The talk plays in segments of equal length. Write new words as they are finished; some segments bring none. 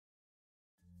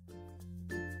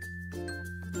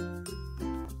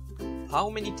How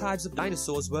many types of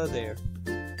dinosaurs were there?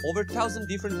 Over 1,000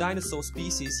 different dinosaur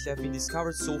species have been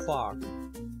discovered so far.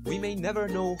 We may never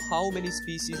know how many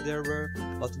species there were,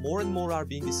 but more and more are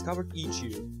being discovered each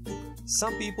year.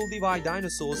 Some people divide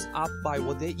dinosaurs up by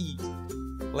what they eat.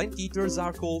 Plant eaters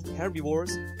are called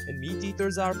herbivores and meat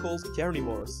eaters are called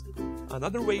carnivores.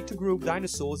 Another way to group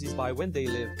dinosaurs is by when they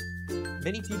lived.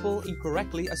 Many people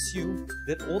incorrectly assume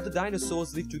that all the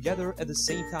dinosaurs lived together at the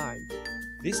same time.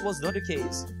 This was not the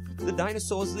case. The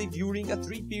dinosaurs lived during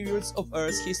 3 periods of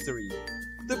Earth's history.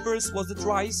 The first was the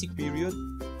Triassic period,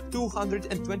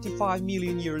 225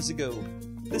 million years ago.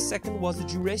 The second was the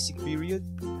Jurassic period,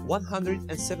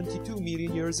 172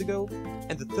 million years ago,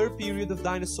 and the third period of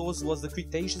dinosaurs was the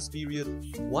Cretaceous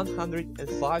period,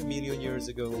 105 million years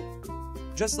ago.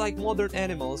 Just like modern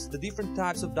animals, the different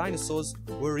types of dinosaurs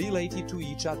were related to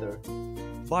each other.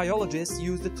 Biologists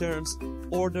use the terms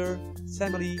order,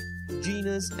 family,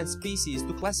 genus, and species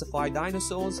to classify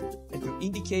dinosaurs and to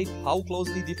indicate how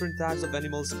closely different types of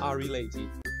animals are related.